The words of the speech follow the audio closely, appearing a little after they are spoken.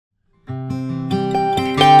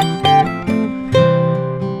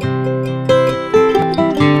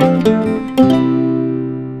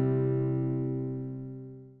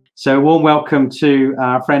So a warm welcome to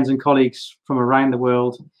our friends and colleagues from around the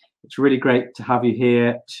world. It's really great to have you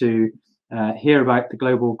here to hear about the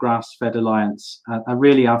Global Grassfed Alliance, and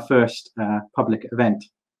really our first public event.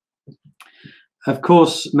 Of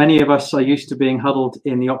course, many of us are used to being huddled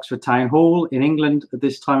in the Oxford Town Hall in England at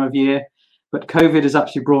this time of year, but COVID has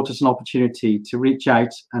actually brought us an opportunity to reach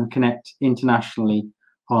out and connect internationally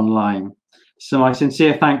online. So my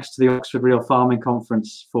sincere thanks to the Oxford Real Farming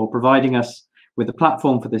Conference for providing us with a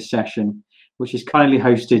platform for this session, which is kindly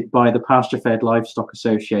hosted by the Pasture-Fed Livestock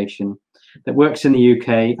Association that works in the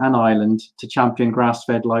UK and Ireland to champion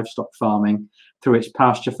grass-fed livestock farming through its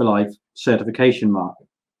Pasture for Life certification mark.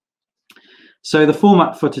 So the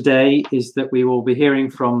format for today is that we will be hearing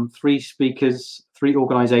from three speakers, three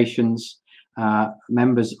organisations,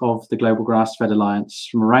 members of the Global Grassfed Alliance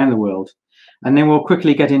from around the world, and then we'll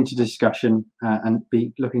quickly get into discussion and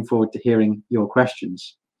be looking forward to hearing your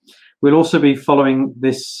questions. We'll also be following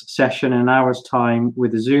this session in an hour's time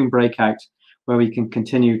with a Zoom breakout where we can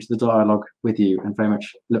continue to the dialogue with you, and very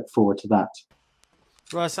much look forward to that.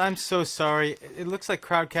 Russ, I'm so sorry. It looks like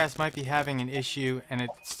Crowdcast might be having an issue, and it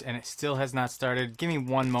still has not started. Give me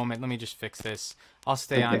one moment. Let me just fix this. I'll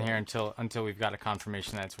stay on here until we've got a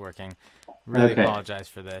confirmation that it's working. Really apologize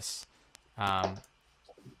for this.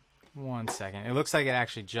 1 second. It looks like it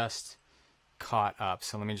actually just caught up,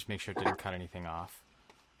 so let me just make sure it didn't cut anything off.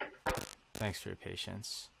 Thanks for your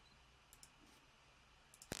patience.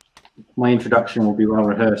 My introduction will be well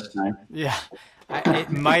rehearsed now. Yeah,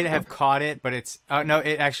 it might have caught it, but it's no,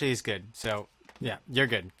 it actually is good. So yeah, you're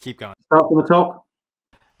good. Keep going. Start from the top?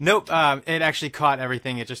 Nope, it actually caught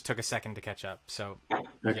everything. It just took a second to catch up. So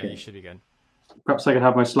yeah, you should be good. Perhaps I could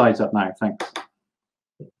have my slides up now. Thanks.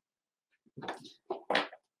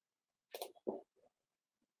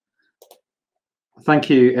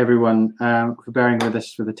 Thank you, everyone, for bearing with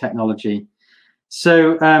us with the technology.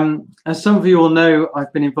 So, as some of you all know,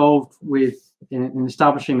 I've been involved in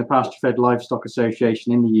establishing the Pasture-Fed Livestock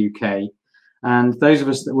Association in the UK. And those of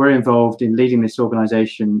us that were involved in leading this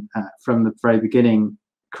organisation from the very beginning,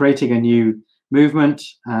 creating a new movement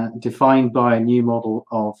defined by a new model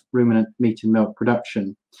of ruminant meat and milk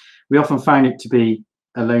production, we often found it to be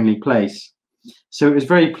a lonely place. So it was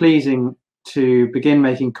very pleasing to begin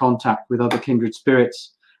making contact with other kindred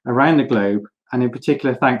spirits around the globe, and in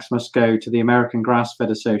particular thanks must go to the American Grass-Fed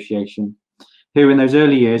Association, who in those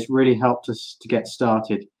early years really helped us to get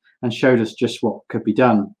started and showed us just what could be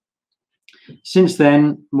done. Since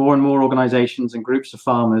then, more and more organisations and groups of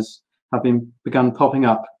farmers have begun popping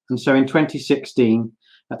up, and so in 2016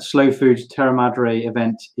 at the Slow Foods Terra Madre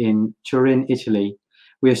event in Turin, Italy,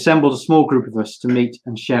 we assembled a small group of us to meet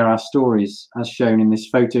and share our stories, as shown in this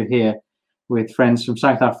photo here, with friends from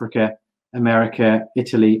South Africa, America,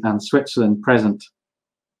 Italy, and Switzerland present.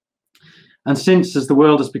 And since, as the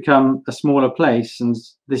world has become a smaller place, and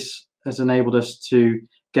this has enabled us to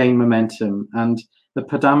gain momentum, and the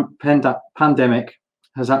pandemic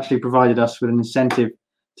has actually provided us with an incentive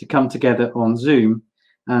to come together on Zoom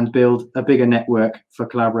and build a bigger network for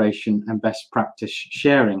collaboration and best practice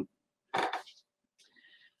sharing.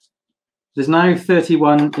 There's now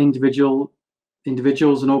 31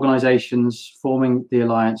 individuals and organisations forming the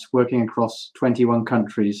Alliance, working across 21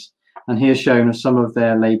 countries, and here shown are some of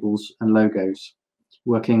their labels and logos,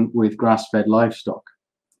 working with grass-fed livestock.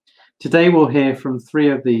 Today we'll hear from three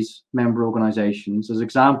of these member organisations as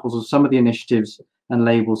examples of some of the initiatives and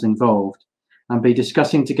labels involved, and be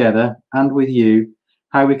discussing together and with you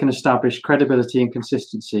how we can establish credibility and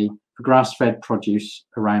consistency for grass-fed produce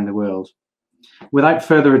around the world. Without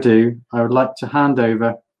further ado, I would like to hand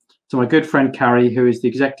over to my good friend Carrie, who is the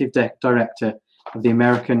Executive Director of the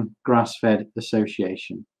American Grass-Fed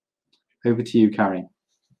Association. Over to you, Carrie.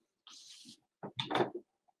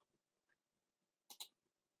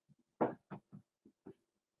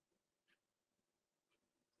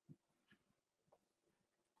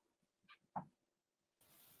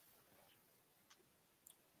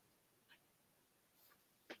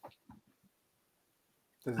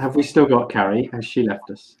 Have we still got Carrie? Has she left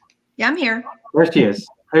us? Yeah, I'm here. There she is.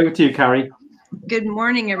 Over to you, Carrie. Good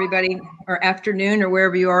morning, everybody, or afternoon, or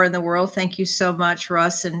wherever you are in the world. Thank you so much,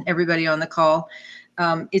 Russ, and everybody on the call.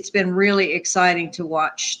 It's been really exciting to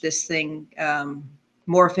watch this thing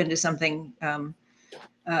morph into something,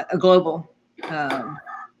 a global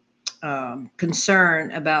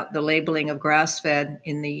concern about the labeling of grass-fed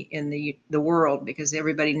in the world, because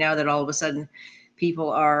everybody now that all of a sudden people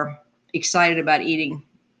are excited about eating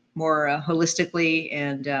more holistically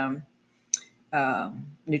and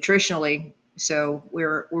nutritionally. So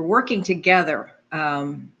we're working together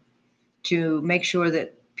to make sure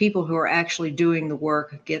that people who are actually doing the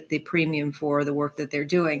work get the premium for the work that they're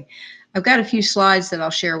doing. I've got a few slides that I'll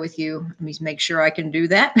share with you. Let me make sure I can do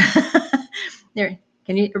that. There,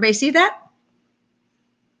 can you everybody see that?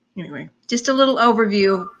 Anyway, just a little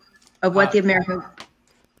overview of what the American.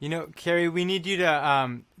 You know, Carrie, we need you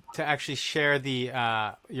to actually share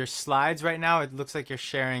the your slides right now. It looks like you're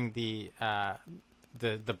sharing the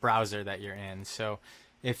browser that you're in. So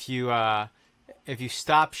if you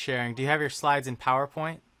stop sharing, do you have your slides in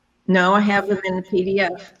PowerPoint? No, I have them in the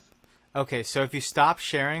PDF. Okay, so if you stop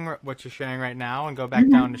sharing what you're sharing right now and go back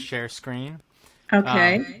down to share screen,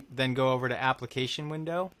 Okay. then go over to application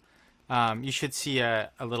window. You should see a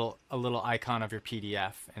little icon of your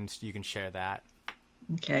PDF, and you can share that.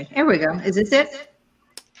 Okay, here we go. Is this it?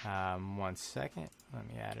 1 second. Let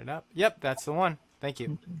me add it up. Yep, that's the one. Thank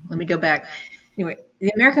you. Let me go back. Anyway,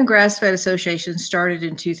 the American Grass-Fed Association started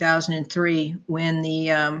in 2003 when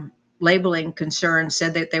the labeling concern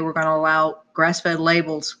said that they were going to allow grass-fed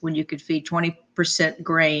labels when you could feed 20%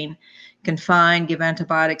 grain, confine, give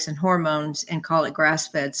antibiotics and hormones, and call it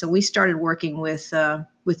grass-fed. So we started working with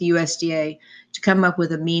USDA to come up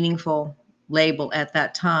with a meaningful label at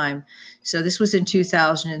that time. So this was in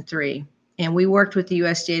 2003. And we worked with the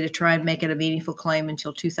USDA to try and make it a meaningful claim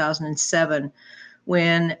until 2007,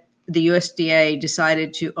 when the USDA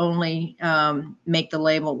decided to only make the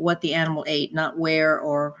label what the animal ate, not where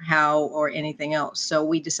or how or anything else. So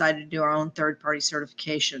we decided to do our own third-party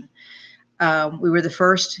certification. We were the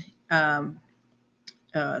first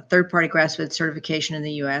third-party grass-fed certification in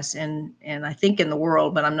the U.S. and I think in the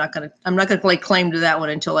world, but I'm not going to lay claim to that one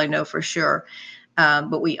until I know for sure.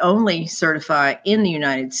 But we only certify in the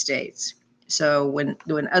United States. So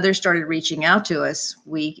when others started reaching out to us,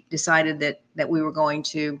 we decided that we were going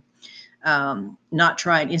to not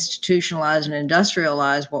try and institutionalize and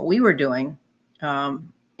industrialize what we were doing,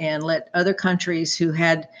 and let other countries who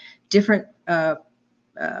had different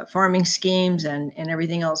farming schemes and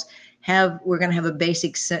everything else we're going to have a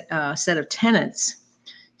basic set of tenets.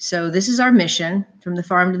 So this is our mission, from the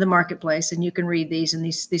farm to the marketplace, and you can read these, and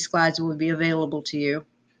these slides will be available to you.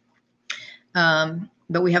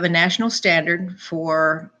 But we have a national standard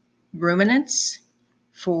for ruminants,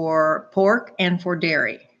 for pork, and for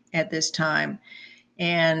dairy at this time.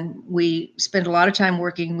 And we spend a lot of time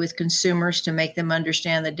working with consumers to make them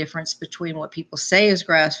understand the difference between what people say is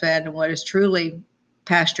grass-fed and what is truly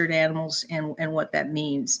pastured animals, and what that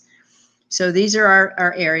means. So these are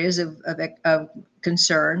our areas of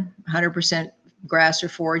concern: 100% grass or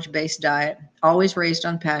forage-based diet, always raised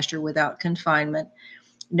on pasture without confinement,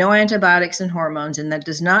 no antibiotics and hormones. And that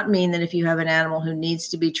does not mean that if you have an animal who needs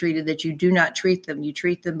to be treated, that you do not treat them. You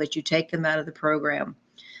treat them, but you take them out of the program.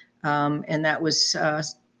 And that was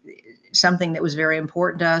something that was very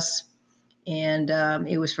important to us. And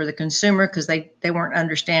it was for the consumer, because they weren't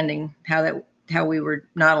understanding how we were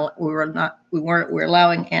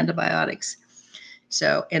allowing antibiotics.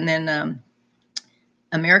 So, and then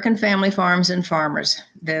American family farms and farmers.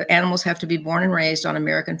 The animals have to be born and raised on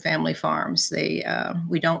American family farms.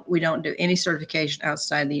 We don't do any certification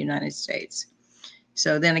outside the United States.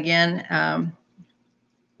 So then again,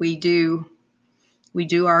 we do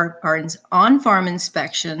our on-farm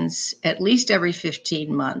inspections at least every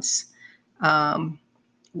 15 months. And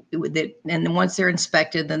then once they're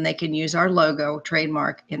inspected, then they can use our logo,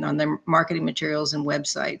 trademark, and on their marketing materials and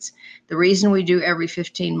websites. The reason we do every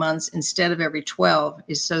 15 months instead of every 12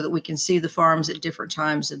 is so that we can see the farms at different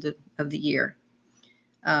times of the year.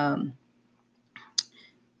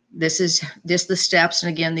 This is just the steps. And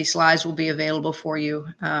again, these slides will be available for you.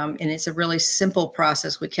 And it's a really simple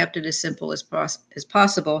process. We kept it as simple as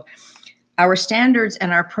possible. Our standards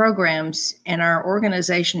and our programs and our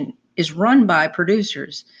organization is run by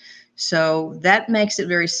producers. So that makes it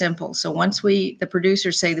very simple. So once the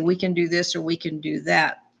producers say that we can do this or we can do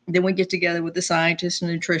that, then we get together with the scientists and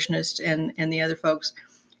nutritionists and the other folks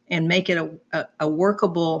and make it a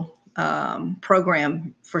workable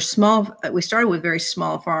program for small. We started with very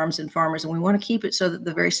small farms and farmers, and we want to keep it so that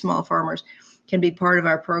the very small farmers can be part of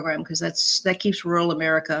our program, because that keeps rural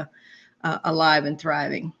America alive and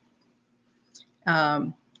thriving.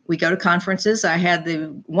 We go to conferences. I had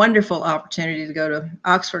the wonderful opportunity to go to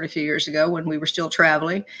Oxford a few years ago when we were still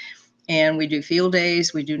traveling, and we do field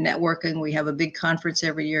days, we do networking. We have a big conference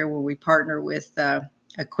every year where we partner with a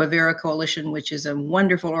Quivira Coalition, which is a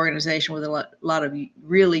wonderful organization with a lot of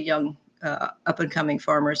really young up-and-coming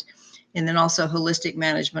farmers, and then also Holistic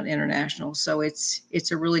Management International. So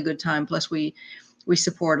it's a really good time. Plus we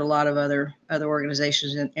support a lot of other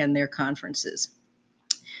organizations and their conferences.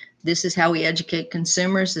 This is how we educate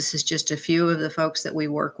consumers. This is just a few of the folks that we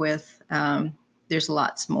work with. there's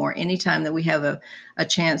lots more. Anytime that we have a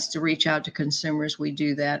chance to reach out to consumers, we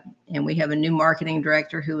do that. And we have a new marketing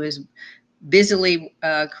director who is busily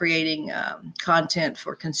creating content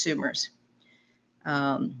for consumers.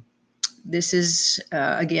 This is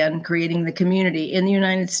again creating the community in the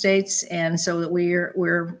United States, and so that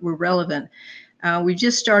we're relevant. We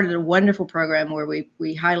just started a wonderful program where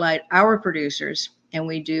we highlight our producers, and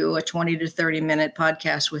we do a 20 to 30 minute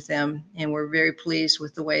podcast with them, and we're very pleased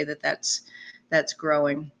with the way that that's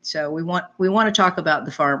growing. So we want to talk about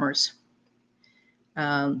the farmers.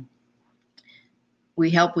 We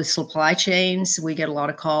help with supply chains. We get a lot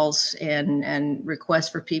of calls and requests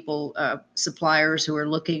for people, suppliers who are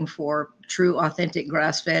looking for true, authentic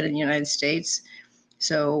grass-fed in the United States.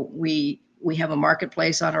 So we have a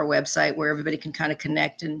marketplace on our website where everybody can kind of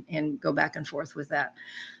connect and go back and forth with that.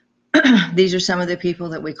 These are some of the people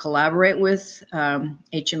that we collaborate with.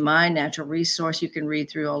 HMI, Natural Resource, you can read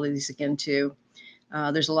through all of these again too.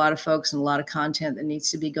 There's a lot of folks and a lot of content that needs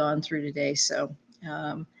to be gone through today. So,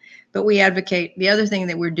 but we advocate. The other thing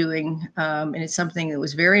that we're doing, and it's something that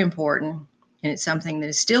was very important, and it's something that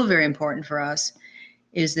is still very important for us,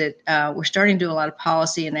 is that we're starting to do a lot of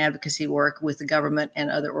policy and advocacy work with the government and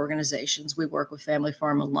other organizations. We work with Family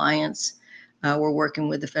Farm Alliance. We're working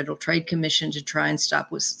with the Federal Trade Commission to try and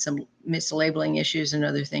stop with some mislabeling issues and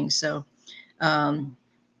other things. So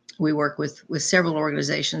we work with several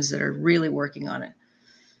organizations that are really working on it.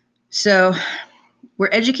 So we're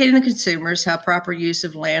educating the consumers how proper use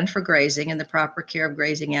of land for grazing and the proper care of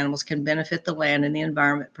grazing animals can benefit the land and the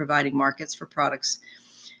environment, providing markets for products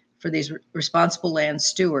for these responsible land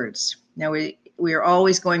stewards. Now we are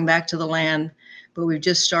always going back to the land, but we've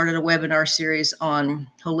just started a webinar series on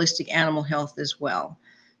holistic animal health as well.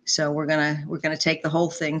 So we're gonna take the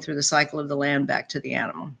whole thing through the cycle of the land back to the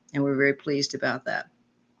animal, and we're very pleased about that.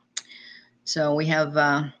 So we have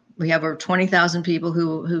over 20,000 people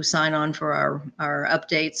who sign on for our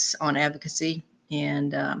updates on advocacy,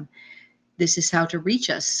 and this is how to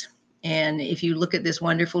reach us. And if you look at this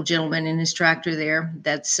wonderful gentleman in his tractor there,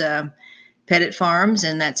 that's Pettit Farms,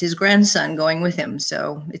 and that's his grandson going with him.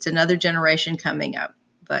 So it's another generation coming up.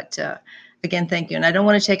 But again, thank you. And I don't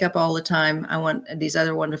want to take up all the time. I want these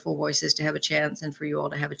other wonderful voices to have a chance, and for you all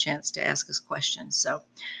to have a chance to ask us questions. So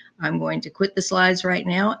I'm going to quit the slides right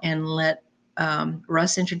now and let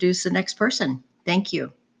Russ introduce the next person. Thank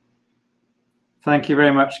you. Thank you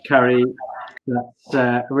very much, Carrie. That's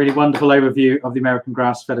a really wonderful overview of the American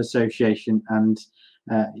Grass-Fed Association, and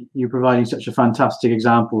you providing such a fantastic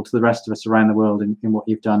example to the rest of us around the world in what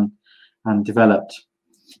you've done and developed.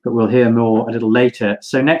 But we'll hear more a little later.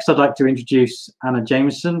 So next I'd like to introduce Anna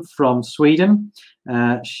Jameson from Sweden.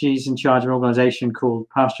 She's in charge of an organization called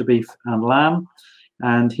Pasture, Beef and Lamb.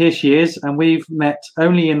 And here she is, and we've met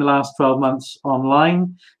only in the last 12 months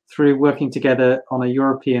online through working together on a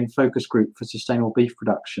European focus group for sustainable beef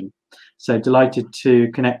production. So delighted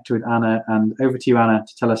to connect with Anna, and over to you, Anna,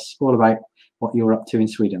 to tell us all about what you're up to in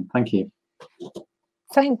Sweden. Thank you.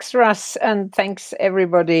 Thanks, Russ, and thanks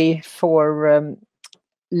everybody for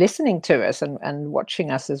listening to us and watching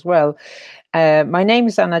us as well. My name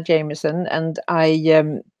is Anna Jameson, and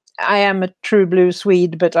I am a true blue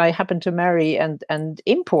Swede, but I happen to marry and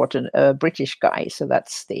import a British guy, so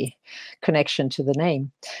that's the connection to the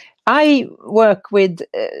name. I work with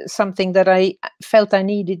something that I felt I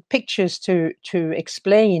needed pictures to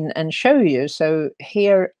explain and show you. So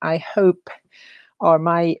here, I hope, are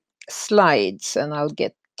my slides, and I'll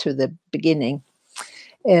get to the beginning.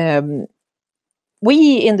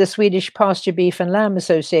 We in the Swedish Pasture, Beef and Lamb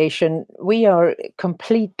Association, we are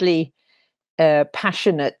completely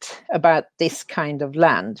passionate about this kind of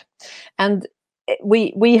land, and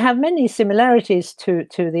we have many similarities to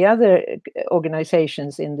the other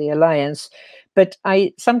organizations in the alliance, but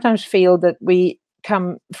I sometimes feel that we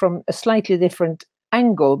come from a slightly different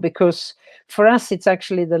angle, because for us it's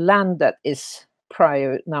actually the land that is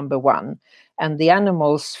number one, and the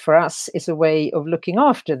animals for us is a way of looking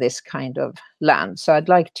after this kind of land. So I'd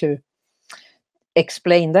like to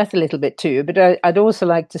explain that a little bit too, but I'd also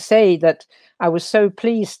like to say that I was so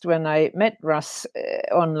pleased when I met Russ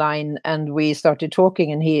online and we started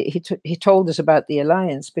talking, and he told us about the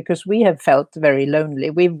alliance, because we have felt very lonely.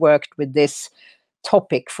 We've worked with this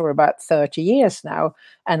topic for about 30 years now,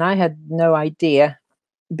 and I had no idea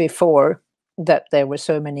before that there were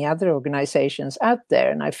so many other organizations out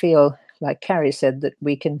there. And I feel, like Carrie said, that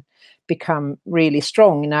we can become really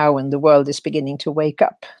strong now when the world is beginning to wake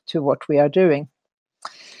up to what we are doing.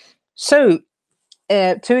 So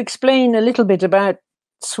to explain a little bit about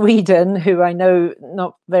Sweden, who I know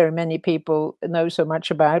not very many people know so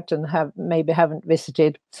much about and maybe haven't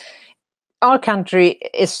visited, our country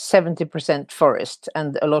is 70% forest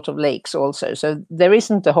and a lot of lakes also. So there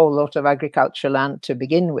isn't a whole lot of agricultural land to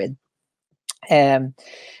begin with.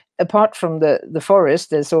 Apart from the forest,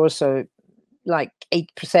 there's also like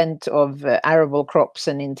 8% of arable crops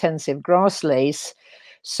and intensive grass lays.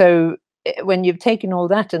 So when you've taken all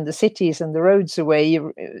that and the cities and the roads away,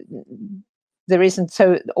 there isn't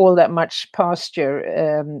all that much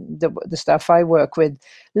pasture, the stuff I work with,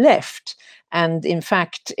 left. And in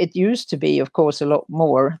fact, it used to be, of course, a lot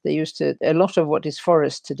more. A lot of what is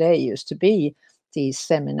forest today used to be these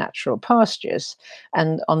semi-natural pastures.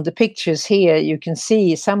 And on the pictures here, you can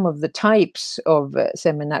see some of the types of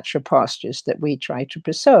semi-natural pastures that we try to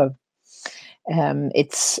preserve.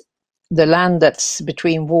 It's the land that's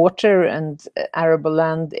between water and arable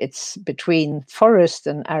land. It's between forest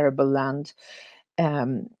and arable land.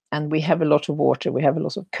 And we have a lot of water. We have a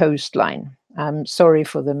lot of coastline. I'm sorry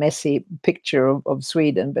for the messy picture of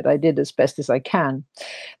Sweden, but I did as best as I can.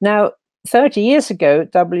 Now, 30 years ago,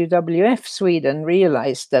 WWF Sweden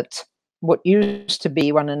realized that what used to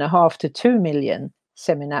be 1.5 to 2 million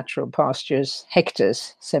semi-natural pastures,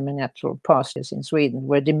 hectares, semi-natural pastures in Sweden,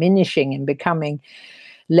 were diminishing and becoming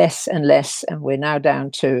less and less, and we're now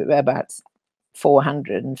down to about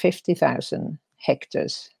 450,000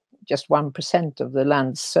 hectares, just 1% of the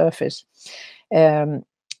land's surface. And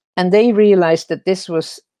they realized that this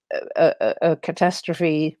was a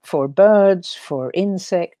catastrophe for birds, for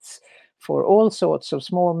insects, for all sorts of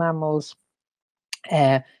small mammals,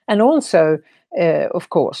 and also, of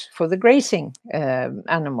course, for the grazing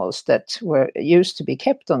animals that were used to be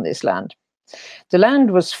kept on this land. The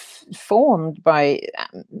land was formed by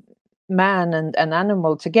man and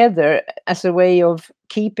animal together as a way of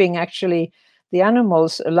keeping actually the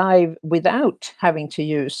animals alive without having to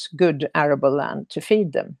use good arable land to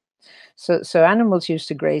feed them. So animals used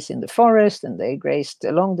to graze in the forest, and they grazed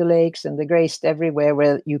along the lakes, and they grazed everywhere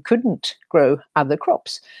where you couldn't grow other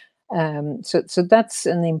crops. So that's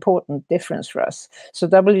an important difference for us. So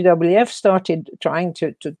WWF started trying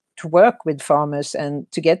to work with farmers and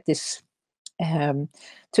to get this to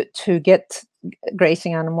get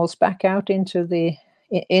grazing animals back out into the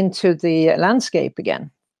landscape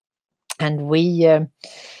again. And we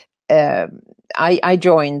I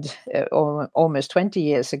joined almost 20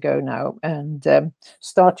 years ago now, and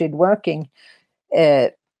started working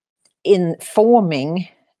in forming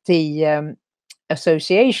the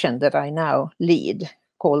association that I now lead,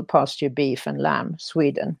 called Pasture, Beef and Lamb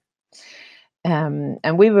Sweden.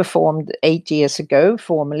 And we were formed 8 years ago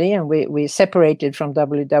formally, and we separated from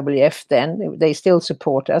WWF then. They still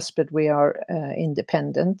support us, but we are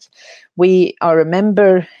independent. We are a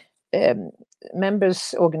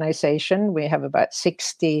members organization. We have about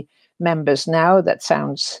 60 members now. That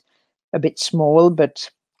sounds a bit small,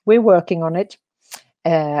 but we're working on it.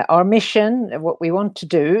 Our mission, what we want to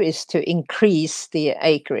do, is to increase the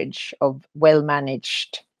acreage of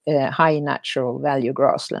well-managed high natural value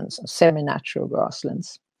grasslands, semi-natural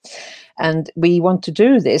grasslands. And we want to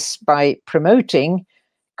do this by promoting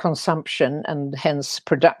consumption and hence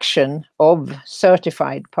production of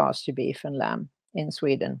certified pasture beef and lamb in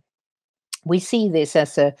Sweden. We see this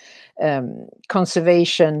as a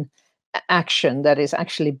conservation action that is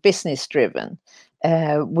actually business driven.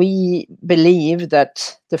 We believe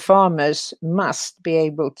that the farmers must be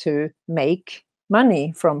able to make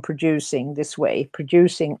money from producing this way,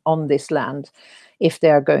 producing on this land, if they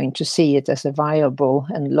are going to see it as a viable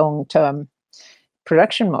and long-term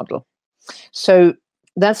production model. So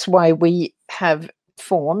that's why we have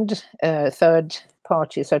formed a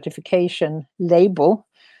third-party certification label.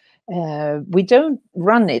 We don't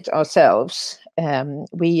run it ourselves.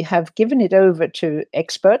 We have given it over to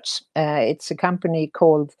experts. It's a company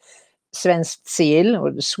called Svenskt Seal,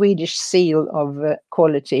 or the Swedish Seal of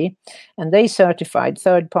Quality, and they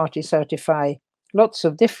third-party certify lots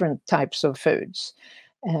of different types of foods,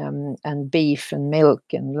 and beef and milk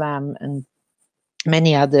and lamb and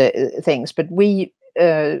many other things. But we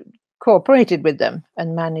cooperated with them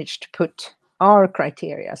and managed to put our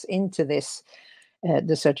criteria into this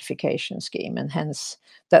the certification scheme, and hence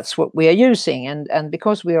that's what we are using. And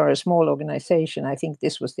because we are a small organization, I think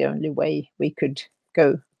this was the only way we could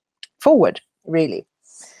go forward, really.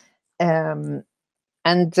 Our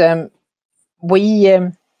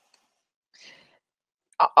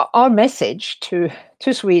message to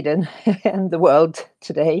Sweden and the world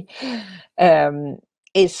today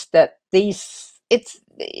is that in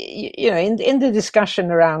the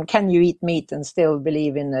discussion around can you eat meat and still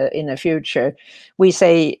believe in a future, we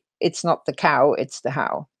say it's not the cow, it's the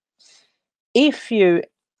how. If you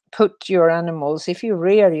if you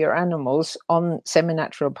rear your animals on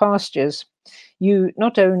semi-natural pastures, you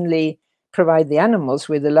not only provide the animals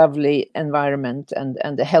with a lovely environment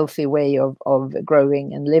and a healthy way of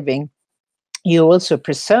growing and living, you also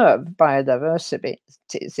preserve biodiversity.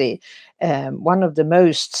 One of the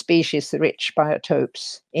most species-rich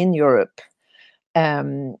biotopes in Europe.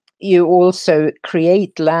 You also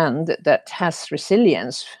create land that has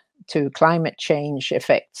resilience to climate change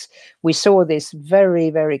effects. We saw this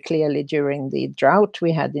very, very clearly during the drought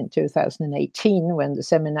we had in 2018, when the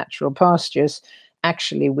semi-natural pastures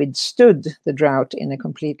actually withstood the drought in a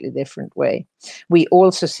completely different way. We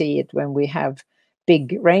also see it when we have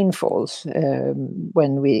big rainfalls,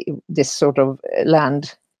 when this sort of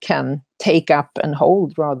land can take up and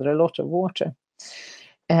hold rather a lot of water.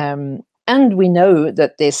 And we know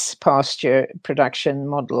that this pasture production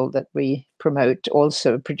model that we promote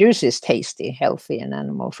also produces tasty, healthy, and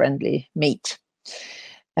animal-friendly meat.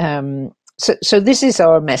 So this is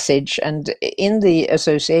our message, and in the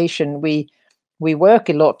association we work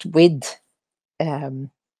a lot with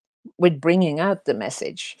bringing out the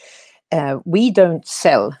message. We don't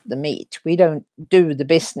sell the meat. We don't do the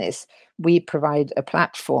business. We provide a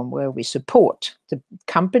platform where we support the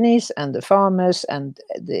companies and the farmers and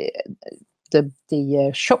the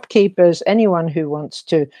shopkeepers. Anyone who wants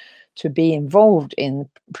to be involved in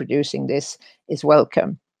producing this is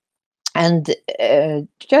welcome. And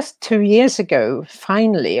just 2 years ago,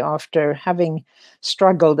 finally, after having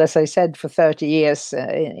struggled, as I said, for 30 years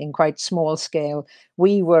in quite small scale,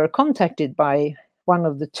 we were contacted by one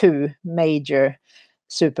of the 2 major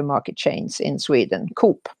supermarket chains in Sweden,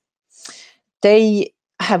 Coop. They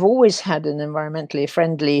have always had an environmentally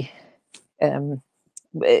friendly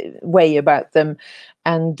way about them.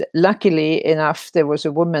 And luckily enough, there was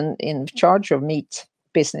a woman in charge of meat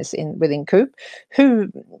business within Coop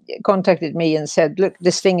who contacted me and said, look,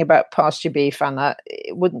 this thing about pasture beef, Anna,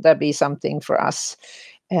 wouldn't that be something for us?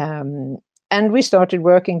 And we started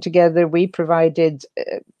working together. We provided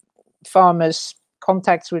farmers,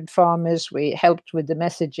 contacts with farmers. We helped with the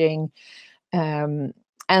messaging. And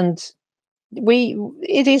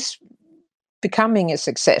it is becoming a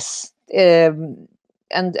success. And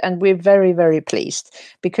we're very, very pleased,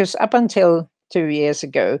 because up until 2 years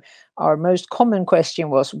ago, our most common question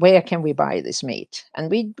was, where can we buy this meat? And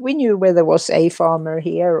we knew where there was a farmer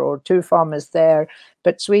here or 2 farmers there,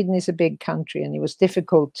 but Sweden is a big country and it was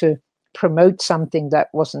difficult to promote something that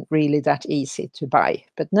wasn't really that easy to buy.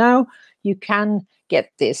 But now you can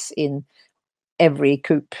get this in every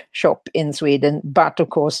Coop shop in Sweden, but of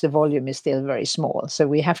course the volume is still very small. So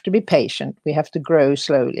we have to be patient, we have to grow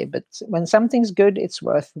slowly, but when something's good, it's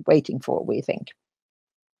worth waiting for, we think.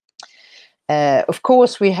 Of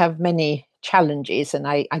course, we have many challenges, and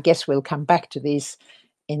I guess we'll come back to these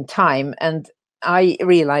in time. And I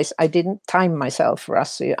realize I didn't time myself,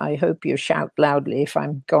 Russ. So I hope you shout loudly if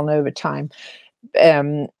I'm gone over time.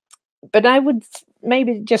 But I would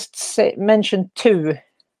maybe just mention 2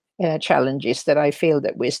 challenges that I feel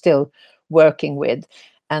that we're still working with.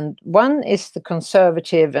 And one is the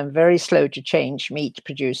conservative and very slow to change meat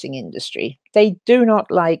producing industry. They do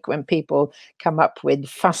not like when people come up with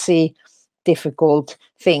fussy, difficult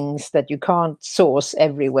things that you can't source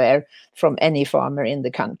everywhere from any farmer in the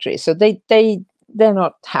country. So they're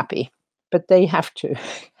not happy, but they have to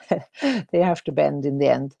they have to bend in the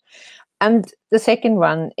end. And the second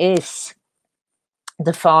one is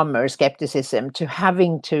the farmer skepticism to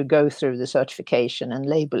having to go through the certification and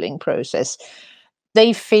labeling process.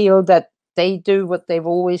 They feel that they do what they've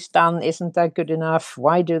always done. Isn't that good enough?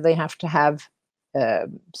 Why do they have to have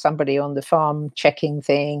somebody on the farm checking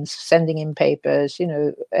things, sending in papers,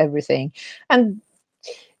 everything? And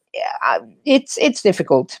it's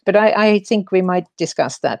difficult, but I think we might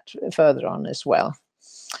discuss that further on as well.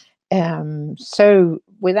 So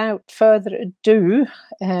without further ado,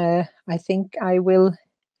 I think I will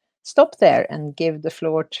stop there and give the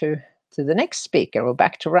floor to the next speaker, or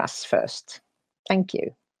back to Russ first. Thank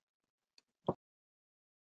you.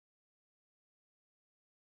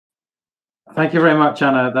 Thank you very much,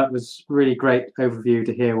 Anna. That was really great overview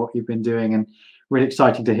to hear what you've been doing, and really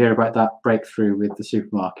exciting to hear about that breakthrough with the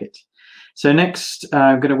supermarket. So next,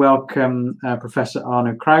 I'm going to welcome Professor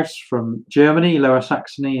Arno Kraus from Germany, Lower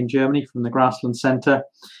Saxony in Germany, from the Grassland Center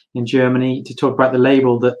in Germany, to talk about the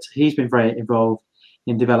label that he's been very involved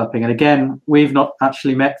in developing. And again, we've not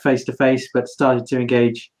actually met face to face, but started to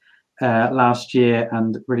engage last year,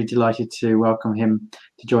 and really delighted to welcome him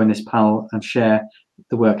to join this panel and share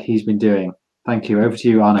the work he's been doing. Thank you. Over to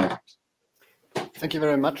you, Arno. Thank you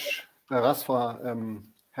very much, Russ, for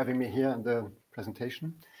having me here in the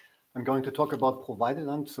presentation. I'm going to talk about provided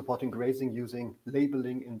land, supporting grazing using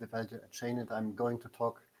labeling in the value chain, and I'm going to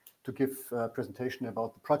talk to give a presentation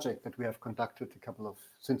about the project that we have conducted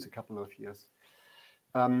since a couple of years.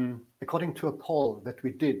 According to a poll that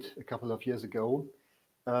we did a couple of years ago,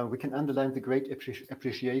 we can underline the great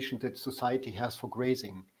appreciation that society has for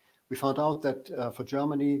grazing. We found out that for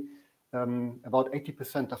Germany, about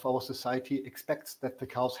 80% of our society expects that the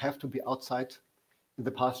cows have to be outside in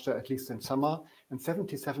the pasture, at least in summer, and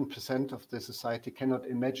 77% of the society cannot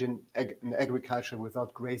imagine an agriculture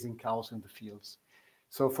without grazing cows in the fields.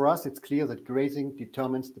 So for us, it's clear that grazing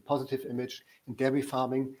determines the positive image in dairy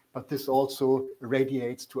farming, but this also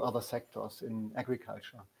radiates to other sectors in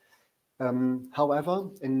agriculture. However,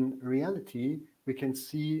 in reality, we can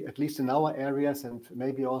see, at least in our areas and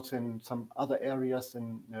maybe also in some other areas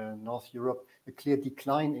in North Europe, a clear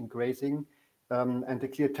decline in grazing and a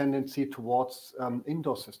clear tendency towards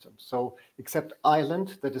indoor systems. So except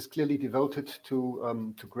Ireland, that is clearly devoted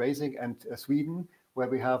to grazing, and Sweden, where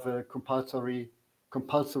we have a compulsory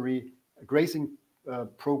grazing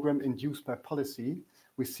program induced by policy,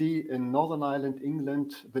 we see in Northern Ireland,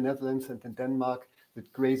 England, the Netherlands, and in Denmark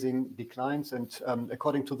that grazing declines. And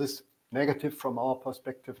according to this negative, from our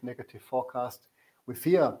perspective, negative forecast, we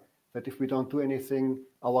fear that if we don't do anything,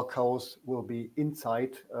 our cows will be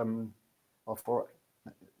inside for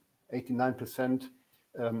 89%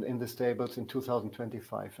 in the stables in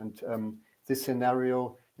 2025. And this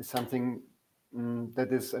scenario is something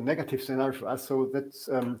that is a negative scenario for us. So that's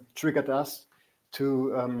triggered us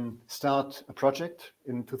to start a project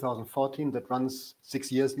in 2014 that runs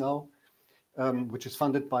 6 years now, which is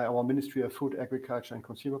funded by our Ministry of Food, Agriculture and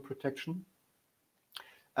Consumer Protection.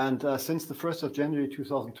 And since the 1st of January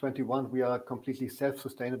 2021, we are completely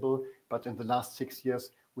self-sustainable, but in the last 6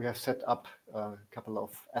 years, we have set up a couple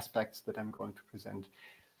of aspects that I'm going to present.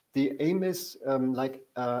 The aim is, like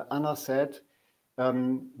Anna said,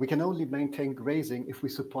 we can only maintain grazing if we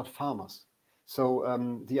support farmers. So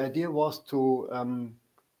the idea was to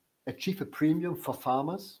achieve a premium for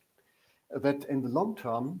farmers that in the long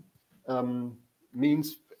term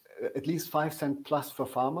means at least 5 cents plus for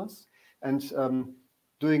farmers, and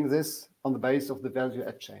doing this on the base of the value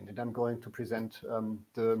add chain. And I'm going to present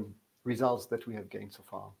the results that we have gained so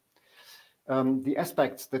far. The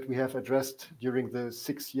aspects that we have addressed during the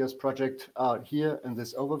 6 years project are here in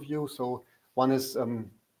this overview. So one is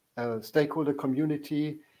a stakeholder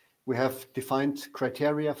community. We have defined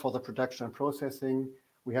criteria for the production and processing.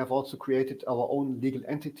 We have also created our own legal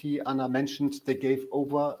entity. Anna mentioned they gave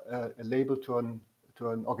over a label to an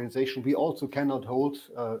organization. We also cannot hold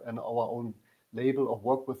our own label or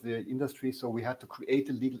work with the industry, so we had to create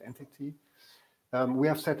a legal entity. We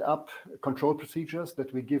have set up control procedures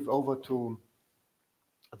that we give over to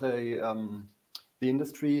the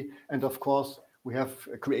industry, and of course we have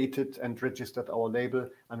created and registered our label.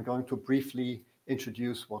 I'm going to briefly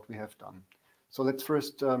introduce what we have done. So let's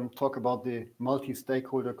first talk about the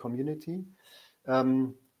multi-stakeholder community.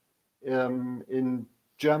 In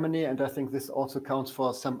Germany, and I think this also counts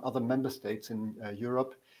for some other member states in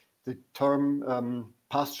Europe, the term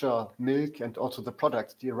pasture milk and also the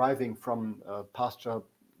products deriving from pasture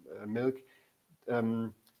milk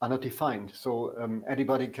are not defined. So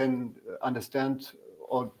anybody can understand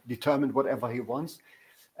or determine whatever he wants.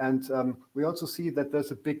 And we also see that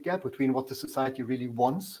there's a big gap between what the society really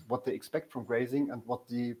wants, what they expect from grazing, and what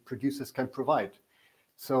the producers can provide.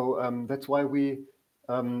 So that's why we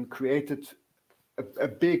created a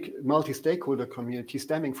big multi-stakeholder community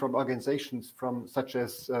stemming from organizations such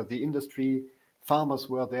as the industry, farmers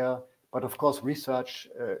were there, but of course research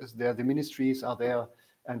is there, the ministries are there,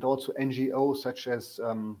 and also NGOs such as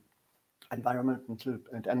environmental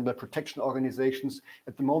and animal protection organizations.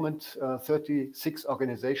 At the moment, 36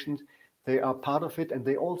 organizations, they are part of it, and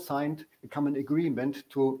they all signed a common agreement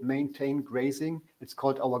to maintain grazing. It's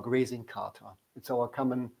called our Grazing Charter. It's our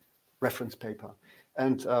common reference paper.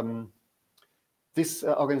 And this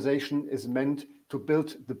organization is meant to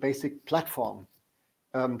build the basic platform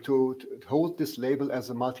to hold this label as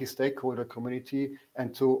a multi-stakeholder community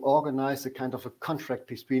and to organize a kind of a contract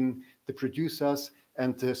between the producers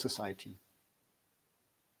and the society.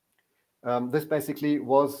 This basically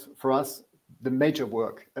was for us the major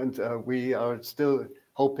work, and we are still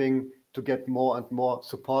hoping to get more and more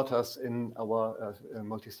supporters in our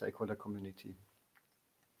multi-stakeholder community.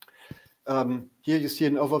 Here you see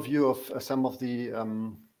an overview of some of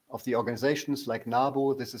the organizations like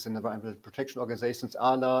NABU. This is an environmental protection organizations,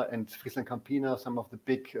 ALA and Friesland Campina. Some of the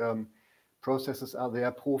big processors are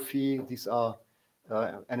there. Profi, these are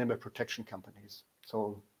animal protection companies.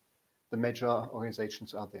 So the major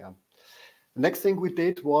organizations are there. The next thing we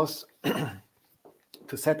did was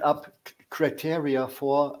to set up criteria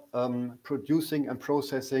for producing and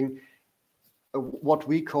processing what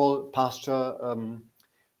we call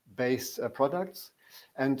pasture-based products.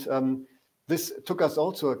 And this took us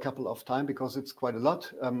also a couple of time because it's quite a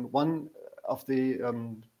lot. One of the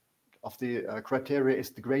criteria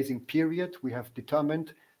is the grazing period. We have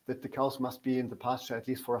determined that the cows must be in the pasture at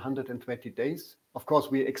least for 120 days. Of course,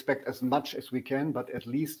 we expect as much as we can, but at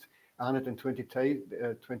least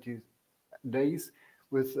 120 days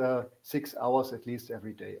with 6 hours at least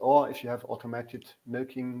every day. Or if you have automated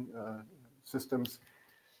milking systems,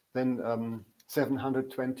 then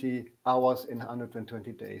 720 hours in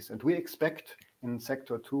 120 days. And we expect in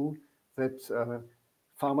sector 2 that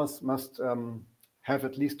farmers must have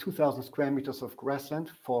at least 2,000 square meters of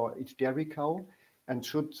grassland for each dairy cow, and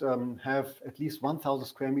should have at least 1,000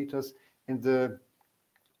 square meters in the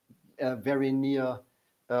very near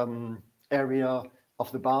area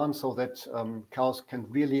of the barn, so that cows can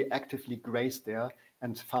really actively graze there,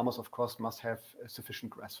 and farmers, of course, must have sufficient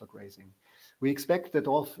grass for grazing. We expect that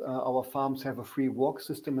all our farms have a free walk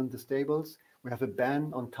system in the stables. We have a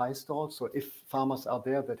ban on tie stalls, so if farmers are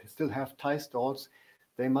there that still have tie stalls,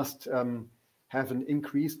 they must have an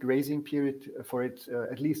increased grazing period for it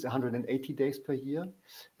at least 180 days per year.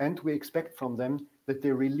 And we expect from them that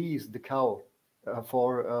they release the cow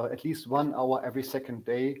for at least 1 hour every second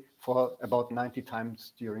day for about 90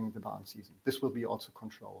 times during the barn season. This will be also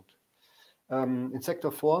controlled. In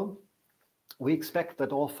sector 4, we expect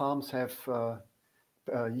that all farms have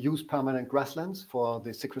use permanent grasslands for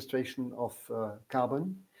the sequestration of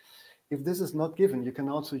carbon. If this is not given, you can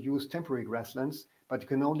also use temporary grasslands, but you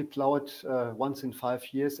can only plow it once in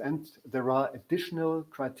 5 years, and there are additional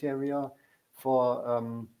criteria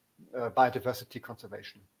for biodiversity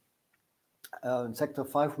conservation. In sector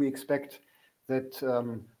 5, we expect that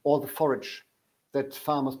all the forage that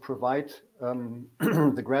farmers provide,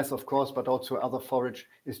 the grass of course, but also other forage,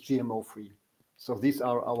 is GMO free. So these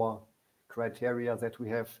are our criteria that we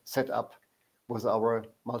have set up with our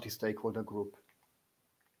multi-stakeholder group.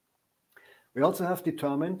 We also have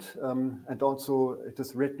determined, and also it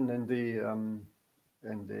is written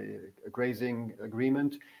in the grazing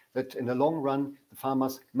agreement, that in the long run, the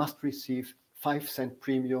farmers must receive 5-cent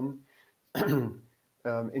premium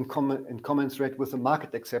in commensurate with the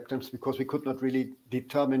market acceptance, because we could not really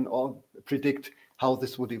determine or predict how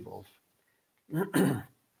this would evolve.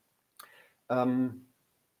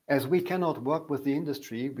 As we cannot work with the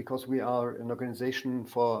industry because we are an organization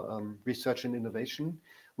for research and innovation,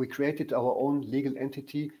 we created our own legal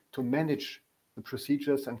entity to manage the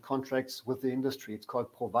procedures and contracts with the industry. It's called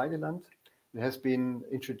Provideland. It has been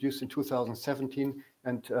introduced in 2017,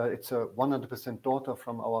 and it's a 100% daughter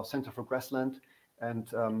from our Center for Grassland, and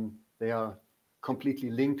they are completely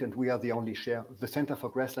linked, and we are the only the Center for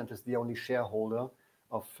Grassland is the only shareholder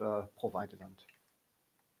of Provideland.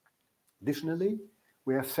 Additionally,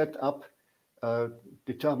 we have set up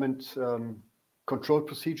determined control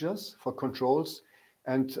procedures for controls,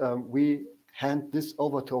 and we hand this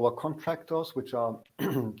over to our contractors, which are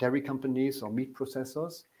dairy companies or meat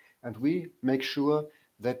processors, and we make sure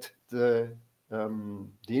that the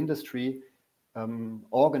industry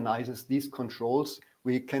organizes these controls.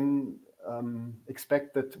 We can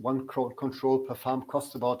expect that one control per farm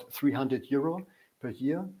costs about €300 per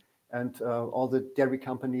year, and all the dairy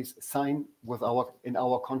companies sign with in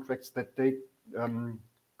our contracts that they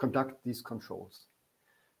conduct these controls.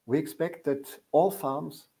 We expect that all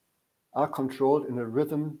farms are controlled in a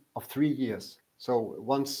rhythm of 3 years. So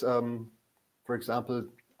once, for example,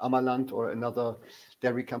 Amaland or another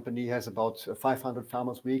dairy company has about 500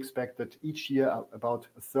 farmers, we expect that each year about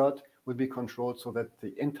a third will be controlled, so that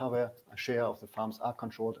the entire share of the farms are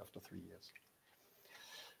controlled after 3 years.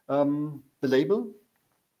 The label.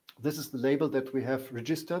 This is the label that we have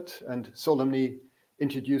registered and solemnly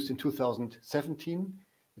introduced in 2017.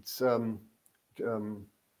 It's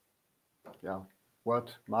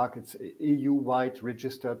word mark. It's EU-wide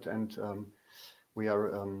registered, and we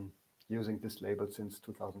are using this label since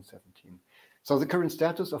 2017. So the current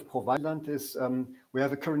status of Provideland is we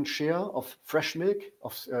have a current share of fresh milk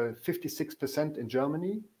of 56% in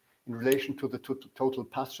Germany in relation to the total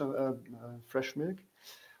pasture fresh milk.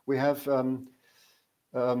 We have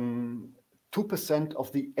 2%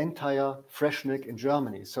 of the entire fresh milk in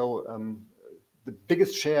Germany. So the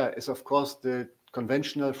biggest share is, of course, the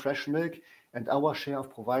conventional fresh milk, and our share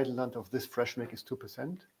of Provideland of this fresh milk is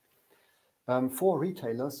 2%. 4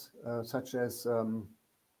 retailers, such as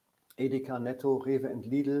Edeka, Netto, Rewe, and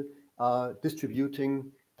Lidl, are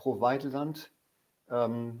distributing Provideland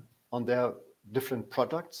on their different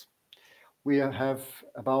products. We have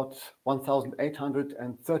about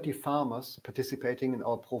 1,830 farmers participating in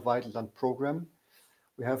our Provideland program.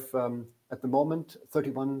 We have at the moment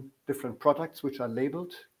 31 different products which are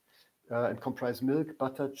labeled and comprise milk,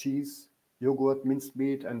 butter, cheese, yogurt, minced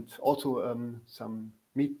meat, and also some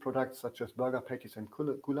meat products such as burger patties and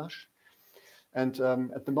goulash. And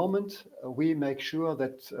at the moment, we make sure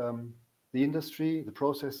that the industry, the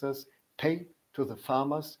processors, pay to the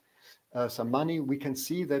farmers some money. We can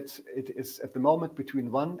see that it is at the moment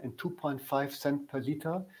between 1 and 2.5 cents per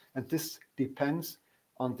liter, and this depends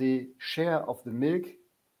on the share of the milk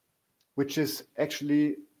which is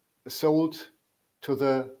actually sold to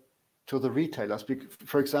the retailers.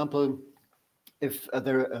 For example, if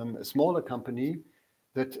they're a smaller company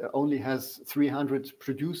that only has 300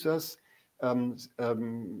 producers,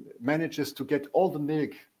 manages to get all the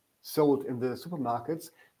milk sold in the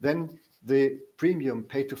supermarkets, then the premium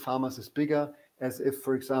paid to farmers is bigger, as if,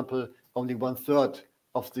 for example, only 1/3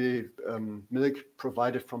 of the milk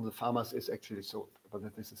provided from the farmers is actually sold.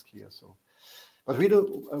 But this is clear. So, but we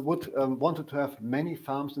would wanted to have many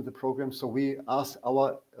farms in the program, so we ask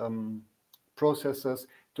our processors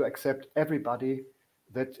to accept everybody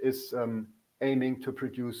that is aiming to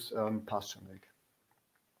produce pasture milk.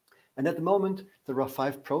 And at the moment, there are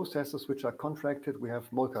 5 processors which are contracted. We have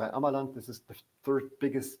Molkerei Ammerland. This is the 3rd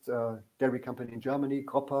biggest dairy company in Germany.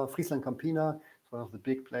 Gropper, Friesland Campina, one of the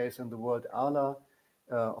big players in the world. Arla,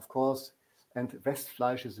 of course, and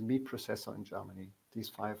Westfleisch is a meat processor in Germany. These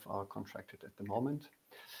 5 are contracted at the moment.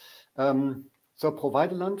 So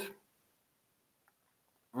Providerland,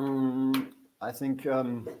 I think,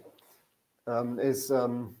 is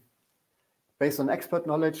based on expert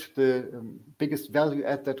knowledge. The biggest value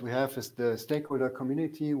add that we have is the stakeholder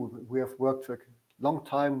community. We have worked for a long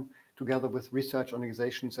time together with research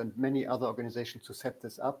organizations and many other organizations to set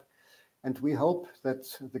this up. And we hope that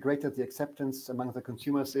the greater the acceptance among the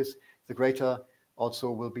consumers is, the greater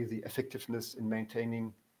also will be the effectiveness in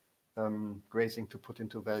maintaining grazing to put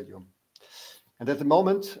into value. And at the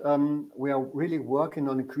moment, we are really working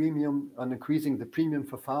on increasing the premium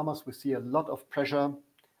for farmers. We see a lot of pressure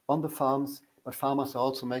on the farms, but farmers are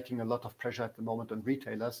also making a lot of pressure at the moment on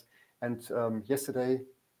retailers. And yesterday,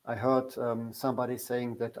 I heard somebody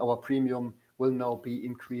saying that our premium will now be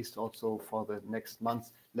increased also for the next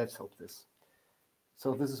month. Let's hope this.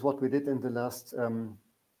 So this is what we did in the last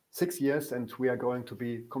 6 years, and we are going to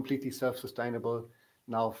be completely self-sustainable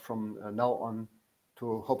now from now on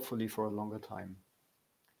to hopefully for a longer time.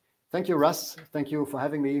 Thank you, Russ. Thank you for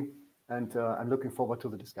having me, and I'm looking forward to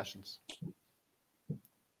the discussions.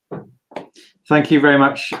 Thank you very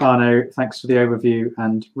much, Arno. Thanks for the overview,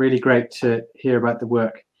 and really great to hear about the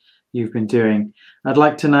work you've been doing. I'd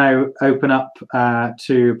like to now open up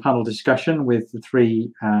to panel discussion with the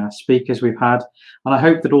 3 speakers we've had, and I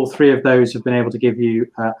hope that all 3 of those have been able to give you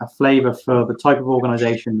a flavour for the type of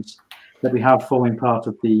organisations that we have forming part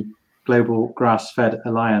of the Global Grassfed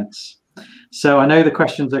Alliance. So I know the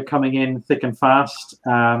questions are coming in thick and fast,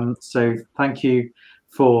 so thank you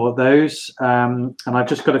for those. And I've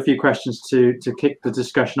just got a few questions to kick the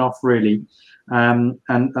discussion off, really. And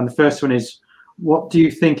the first one is, what do you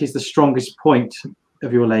think is the strongest point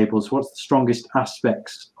of your labels? What's the strongest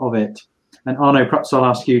aspects of it? And Arno, perhaps I'll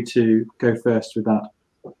ask you to go first with that.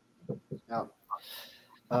 Yeah.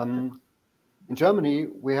 In Germany,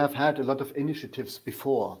 we have had a lot of initiatives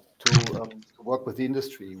before to work with the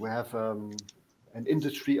industry. We have an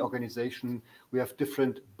industry organization. We have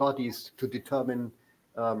different bodies to determine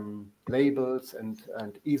labels and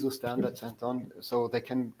ISO standards and so on. So they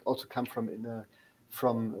can also come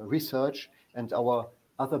from research, and our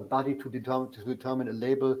other body to determine a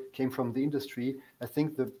label came from the industry. I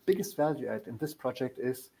think the biggest value add in this project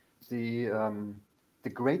is the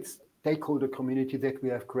great stakeholder community that we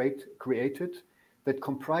have created, that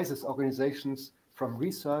comprises organizations from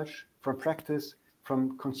research, from practice,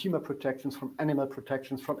 from consumer protections, from animal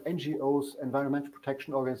protections, from NGOs, environmental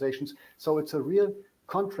protection organizations. So it's a real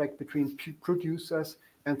contract between producers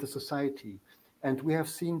and the society. And we have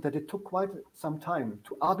seen that it took quite some time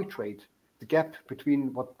to arbitrate the gap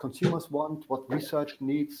between what consumers want, what research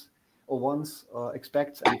needs or wants,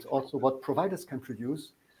 expects, and also what providers can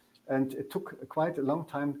produce. And it took quite a long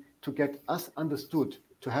time to get us understood,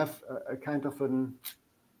 to have a kind of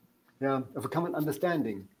a common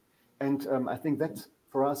understanding. And I think that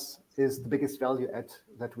for us is the biggest value add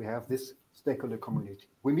that we have, this stakeholder community.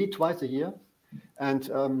 We meet twice a year, and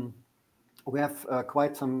we have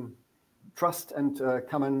quite some trust and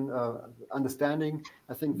common understanding.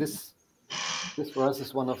 I think this for us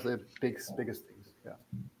is one of the biggest things. Yeah.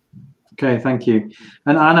 Okay, thank you.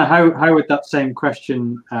 And Anna, how would that same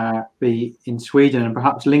question be in Sweden? And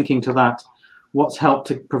perhaps linking to that, what's helped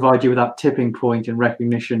to provide you with that tipping point and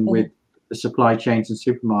recognition with the supply chains and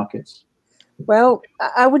supermarkets? Well,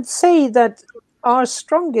 I would say that our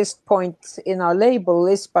strongest point in our label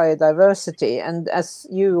is biodiversity, and as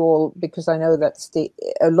you all, because I know that's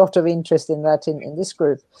a lot of interest in that in this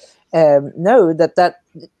group, know that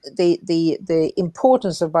the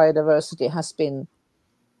importance of biodiversity has been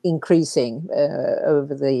increasing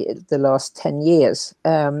over the last 10 years.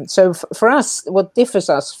 So for us, what differs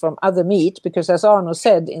us from other meat, because as Arno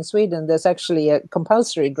said, in Sweden there's actually a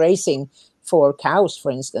compulsory grazing for cows, for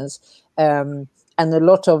instance, and a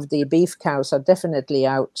lot of the beef cows are definitely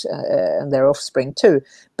out, and their offspring too,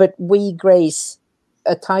 but we graze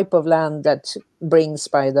a type of land that brings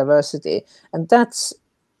biodiversity, and that's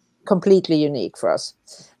completely unique for us.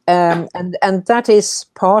 And that is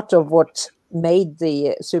part of what made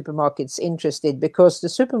the supermarkets interested, because the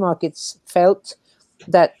supermarkets felt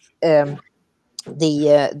that the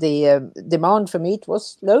demand for meat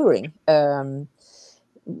was lowering.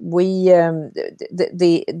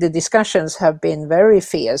 The discussions have been very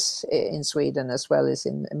fierce in Sweden as well as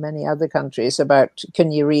in many other countries about,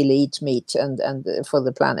 can you really eat meat and for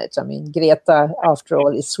the planet? I mean, Greta, after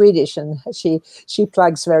all, is Swedish, and she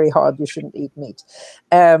plugs very hard, you shouldn't eat meat.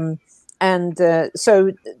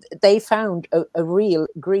 So they found a real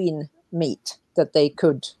green meat that they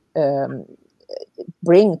could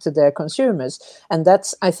bring to their consumers, and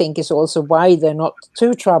that's, I think, is also why they're not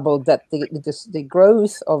too troubled that the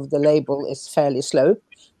growth of the label is fairly slow.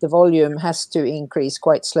 The volume has to increase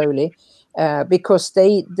quite slowly, because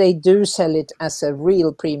they do sell it as a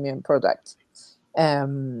real premium product.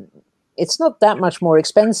 It's not that much more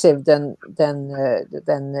expensive than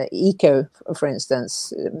eco, for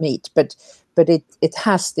instance, meat, but it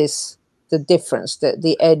has the difference.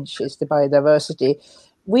 The edge is the biodiversity.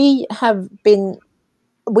 We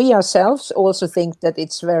ourselves also think that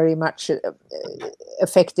it's very much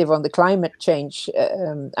effective on the climate change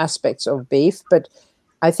aspects of beef, but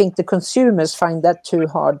I think the consumers find that too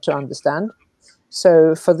hard to understand.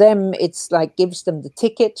 So for them, it's like gives them the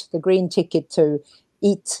green ticket to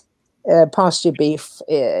eat pasture beef,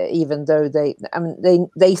 even though they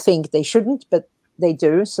think they shouldn't, but they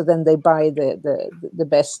do. So then they buy the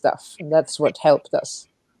best stuff, and that's what helped us.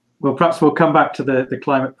 Well, perhaps we'll come back to the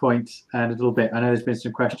climate point in a little bit. I know there's been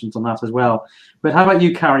some questions on that as well. But how about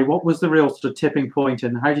you, Carrie? What was the real sort of tipping point,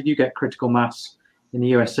 and how did you get critical mass in the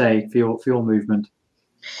USA for your movement?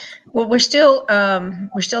 Well, we're still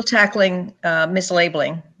tackling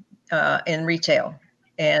mislabeling in retail,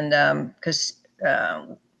 and because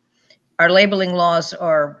our labeling laws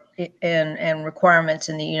are and requirements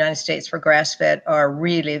in the United States for grass-fed are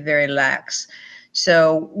really very lax.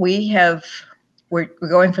 So we're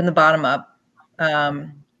going from the bottom up,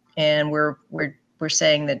 and we're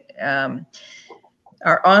saying that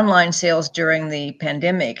our online sales during the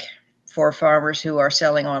pandemic for farmers who are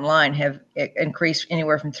selling online have increased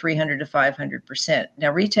anywhere from 300 to 500%.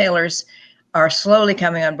 Now, retailers are slowly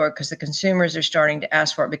coming on board because the consumers are starting to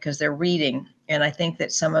ask for it because they're reading. And I think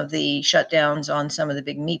that some of the shutdowns on some of the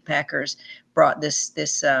big meat packers brought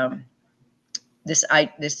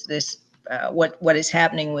what is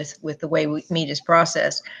happening with the way meat is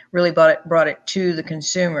processed really brought it to the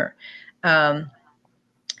consumer.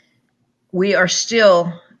 We are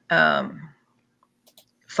still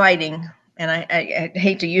fighting, and I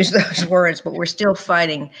hate to use those words, but we're still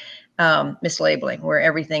fighting mislabeling, where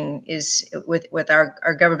everything is with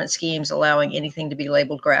our government schemes allowing anything to be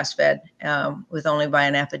labeled grass-fed with only by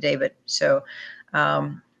an affidavit. So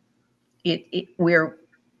we're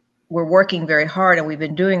working very hard, and we've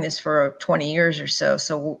been doing this for 20 years or so.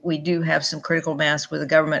 So we do have some critical mass with the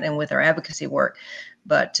government and with our advocacy work.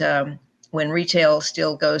 But when retail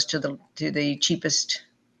still goes to the cheapest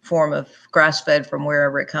form of grass-fed from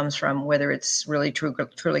wherever it comes from, whether it's really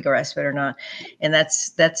truly grass-fed or not, and that's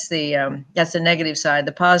the negative side.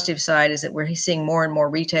 The positive side is that we're seeing more and more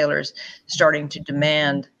retailers starting to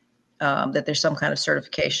demand that there's some kind of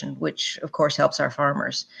certification, which of course helps our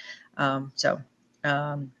farmers.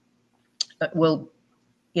 We'll,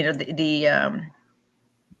 the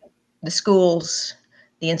schools,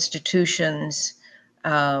 the institutions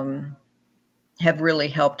have really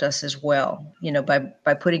helped us as well,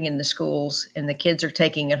 by putting in the schools, and the kids are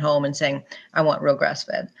taking it home and saying, I want real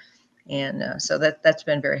grass-fed. And so that's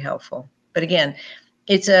been very helpful. But again,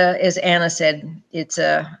 as Anna said, it's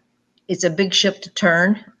a big ship to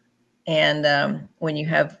turn. And when you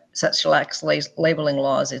have such lax labeling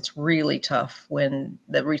laws, it's really tough when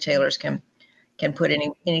the retailers can put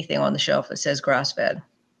anything on the shelf that says grass-fed.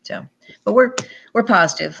 So, but we're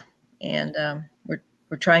positive, and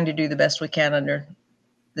we're trying to do the best we can under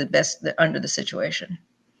the situation.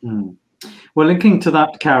 Well, linking to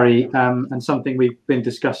that, Carrie, and something we've been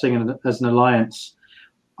discussing as an alliance,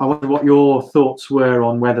 I wonder what your thoughts were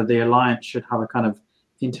on whether the Alliance should have a kind of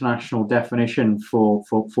international definition for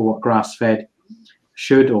what grass-fed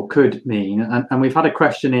should or could mean. And we've had a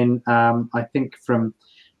question in, I think, from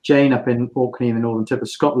Jane up in Orkney in the northern tip of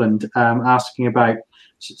Scotland, asking about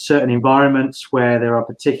certain environments where there are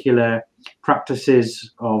particular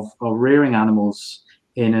practices of rearing animals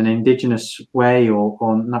in an indigenous way or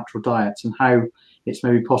on natural diets, and how it's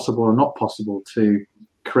maybe possible or not possible to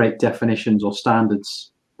create definitions or standards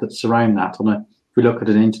that surround that if we look at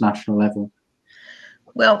an international level.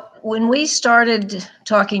 Well, when we started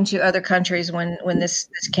talking to other countries, when this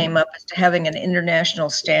came up as to having an international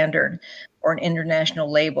standard or an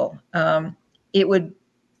international label,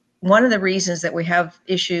 one of the reasons that we have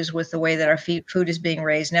issues with the way that our food is being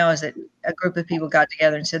raised now is that a group of people got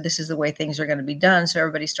together and said, this is the way things are going to be done. So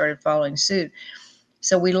everybody started following suit.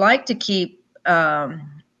 So we like to keep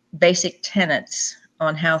basic tenets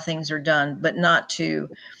on how things are done, but not to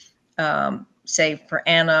say for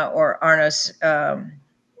Anna or Arna's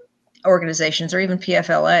organizations or even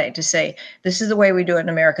PFLA to say, this is the way we do it in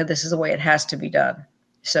America. This is the way it has to be done.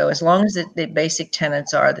 So as long as the basic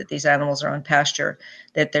tenets are that these animals are on pasture,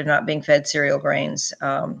 that they're not being fed cereal grains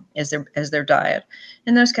as their diet,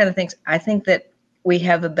 and those kind of things, I think that we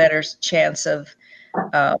have a better chance of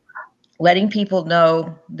letting people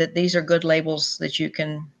know that these are good labels that you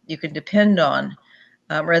can depend on,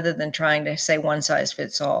 rather than trying to say one size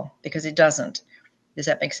fits all, because it doesn't. Does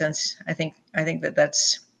that make sense? I think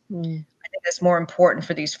that's more important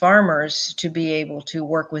for these farmers to be able to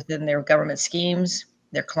work within their government schemes,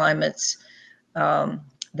 their climates,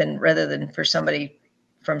 rather than for somebody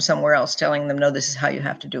from somewhere else telling them, no, this is how you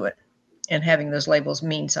have to do it, and having those labels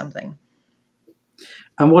mean something.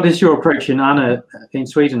 And what is your approach in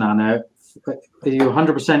Sweden, Anna? Are you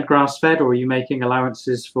 100% grass-fed, or are you making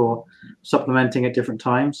allowances for supplementing at different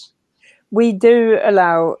times? We do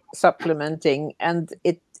allow supplementing, and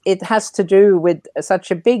it has to do with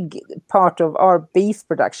such a big part of our beef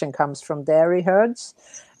production comes from dairy herds,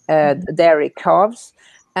 dairy calves,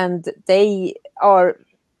 and they are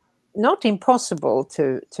not impossible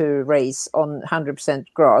to raise on 100%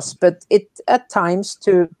 grass, but it at times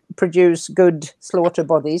to produce good slaughter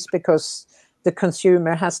bodies, because the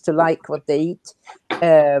consumer has to like what they eat.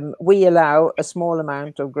 We allow a small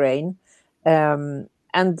amount of grain, and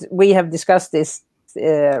we have discussed this,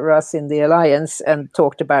 Russ, in the Alliance, and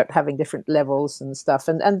talked about having different levels and stuff.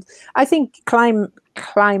 And I think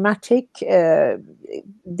climatic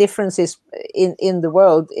differences in the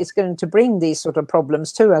world is going to bring these sort of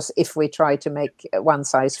problems to us if we try to make one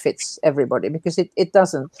size fits everybody, because it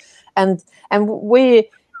doesn't. And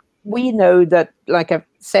we know that, like I've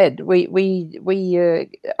said, we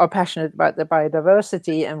are passionate about the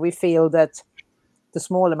biodiversity, and we feel that the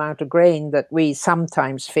small amount of grain that we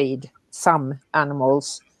sometimes feed some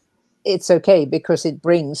animals, it's okay, because it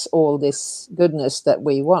brings all this goodness that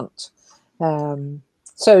we want.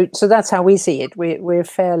 So that's how we see it. We're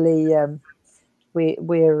fairly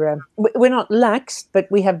we're not lax,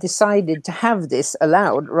 but we have decided to have this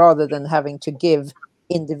allowed rather than having to give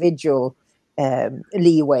individual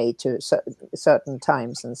leeway to certain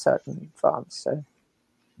times and certain farms. So.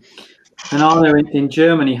 And Arno, in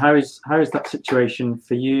Germany, how is that situation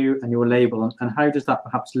for you and your label, and how does that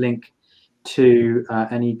perhaps link to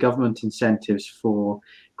any government incentives for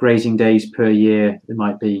grazing days per year there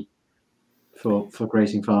might be for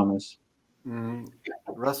grazing farmers?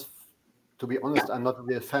 Russ, to be honest, I'm not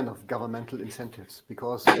really a fan of governmental incentives,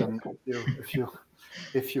 because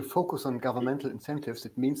if you focus on governmental incentives,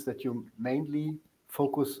 it means that you mainly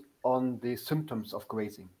focus on the symptoms of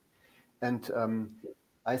grazing. And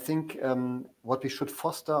I think what we should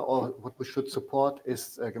foster, or what we should support,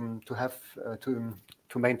 is to have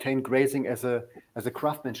to maintain grazing as a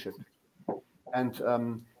craftsmanship. And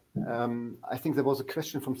I think there was a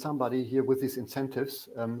question from somebody here with these incentives.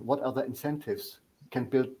 What other incentives can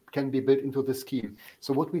be built into the scheme?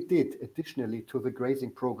 So what we did additionally to the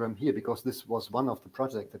grazing program here, because this was one of the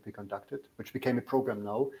projects that we conducted, which became a program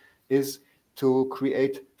now, is to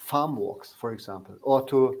create farm walks, for example, or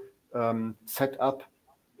to set up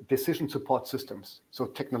decision support systems, so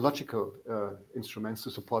technological instruments to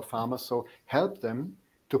support farmers, so help them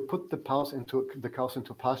to put the cows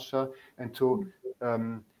into pasture, and to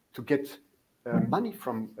get money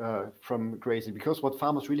from grazing, because what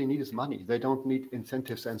farmers really need is money. They don't need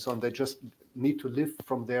incentives and so on. They just need to live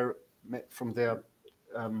from their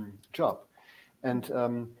job, and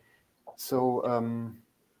so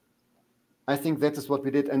I think that is what we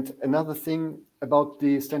did. And another thing about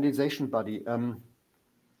the standardization body,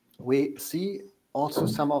 we see also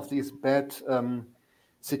some of these bad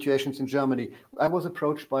situations in Germany. I was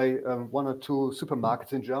approached by 1 or 2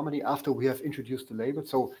 supermarkets in Germany after we have introduced the label.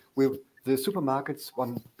 So the supermarkets,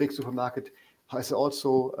 one big supermarket has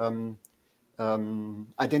also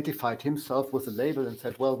identified himself with the label and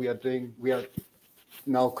said, well, we are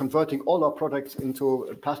now converting all our products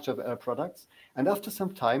into pasture products. And after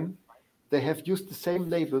some time, they have used the same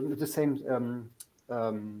label, the same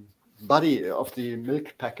body of the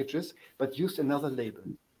milk packages, but used another label.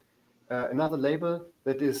 Another label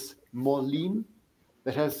that is more lean,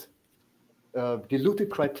 that has diluted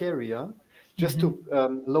criteria just to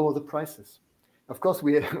lower the prices. Of course,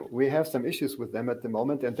 we have some issues with them at the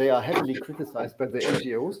moment, and they are heavily criticized by the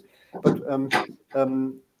NGOs. But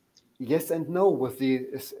yes and no with the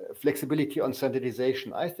flexibility on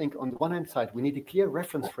standardization. I think on the one hand side, we need a clear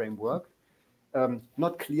reference framework,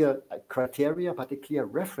 not clear criteria, but a clear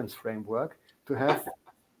reference framework to have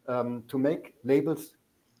to make labels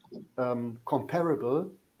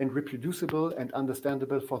comparable and reproducible and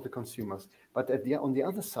understandable for the consumers. But on the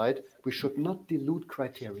other side, we should not dilute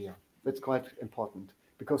criteria. That's quite important,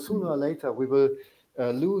 because sooner or later we will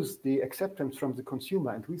lose the acceptance from the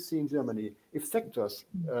consumer. And we see in Germany, if sectors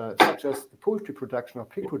such as the poultry production or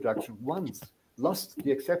pig production once lost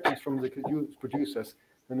the acceptance from the producers,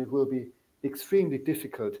 then it will be extremely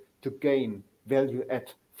difficult to gain value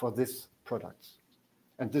add for these products.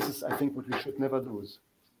 And this is, I think, what we should never lose.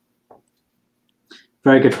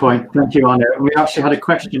 Very good point. Thank you, Arno. We actually had a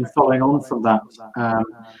question following on from that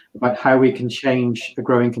about how we can change a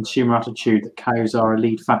growing consumer attitude that cows are a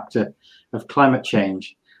lead factor of climate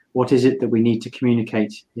change. What is it that we need to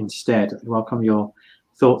communicate instead? Welcome your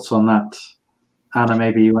thoughts on that. Anna,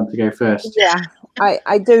 maybe you want to go first. Yeah,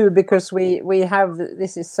 I do, because we have,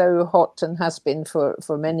 this is so hot and has been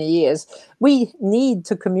for many years. We need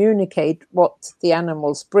to communicate what the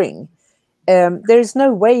animals bring. There is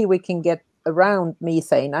no way we can get around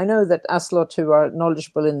methane. I know that Aslot, who are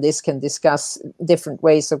knowledgeable in this, can discuss different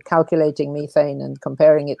ways of calculating methane and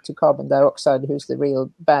comparing it to carbon dioxide, who's the real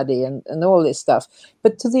baddie, and all this stuff.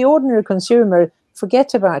 But to the ordinary consumer,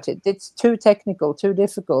 forget about it. It's too technical, too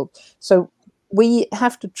difficult. So we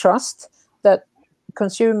have to trust that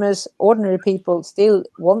consumers, ordinary people, still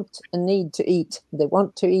want and need to eat. They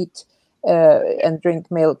want to eat and drink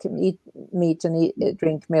milk, and eat meat and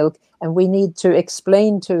drink milk. And we need to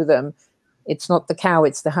explain to them, it's not the cow,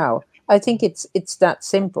 it's the how. I think it's that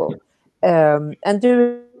simple. And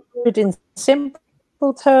do it in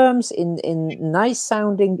simple terms, in nice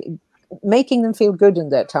sounding, making them feel good in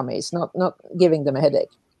their tummies, not giving them a headache.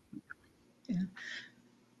 Yeah.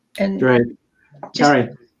 And great. Carrie.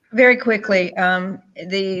 Very quickly,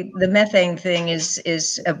 the methane thing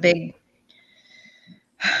is a big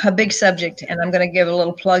subject, and I'm going to give a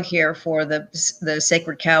little plug here for the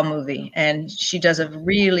Sacred Cow movie, and she does a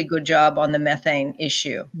really good job on the methane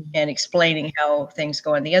issue and explaining how things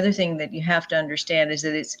go. And the other thing that you have to understand is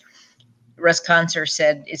that it's, Russ Conser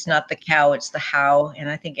said, it's not the cow, it's the how, and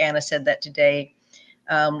I think Anna said that today.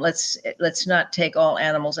 Let's not take all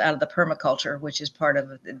animals out of the permaculture, which is part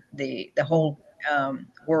of the whole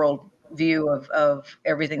world view of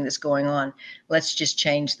everything that's going on. Let's just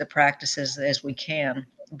change the practices as we can.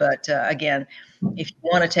 But again, if you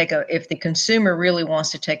want to if the consumer really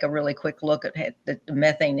wants to take a really quick look at the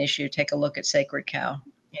methane issue, take a look at Sacred Cow.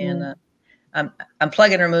 And I'm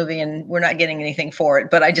plugging her movie, and we're not getting anything for it,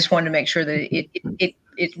 but I just wanted to make sure that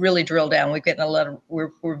it really drilled down. We've gotten a lot of, we're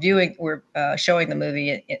showing the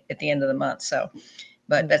movie at the end of the month. So,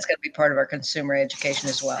 but that's going to be part of our consumer education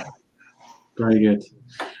as well. Very good.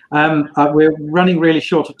 We're running really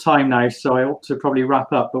short of time now, so I ought to probably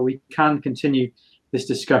wrap up, but we can continue this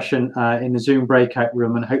discussion in the Zoom breakout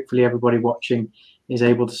room, and hopefully everybody watching is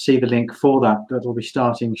able to see the link for that. That will be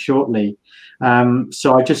starting shortly.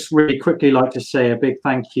 So I just really quickly like to say a big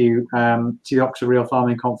thank you to the Oxford Real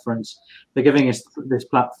Farming Conference for giving us this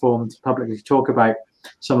platform to publicly talk about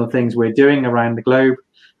some of the things we're doing around the globe.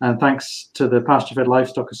 And thanks to the Pasture-Fed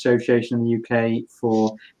Livestock Association in the UK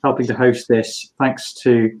for helping to host this. Thanks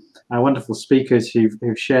to our wonderful speakers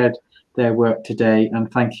who've shared their work today.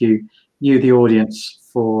 And thank you, the audience,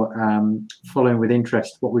 for following with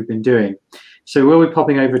interest what we've been doing. So we'll be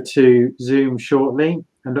popping over to Zoom shortly,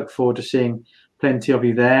 and look forward to seeing plenty of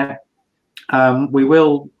you there. We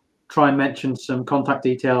will try and mention some contact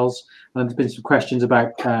details, and there's been some questions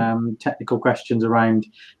about technical questions around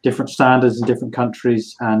different standards in different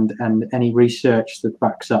countries, and any research that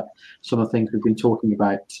backs up some of the things we've been talking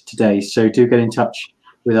about today. So do get in touch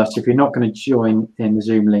with us if you're not going to join in the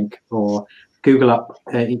Zoom link, or Google up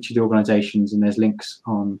each of the organizations, and there's links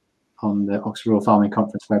on the Oxford Rural Farming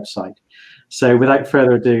Conference website. So without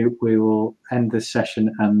further ado, we will end this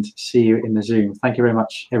session and see you in the Zoom. Thank you very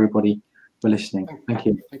much, everybody, for listening. Thank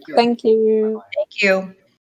you. Thank you. Thank you. Thank you.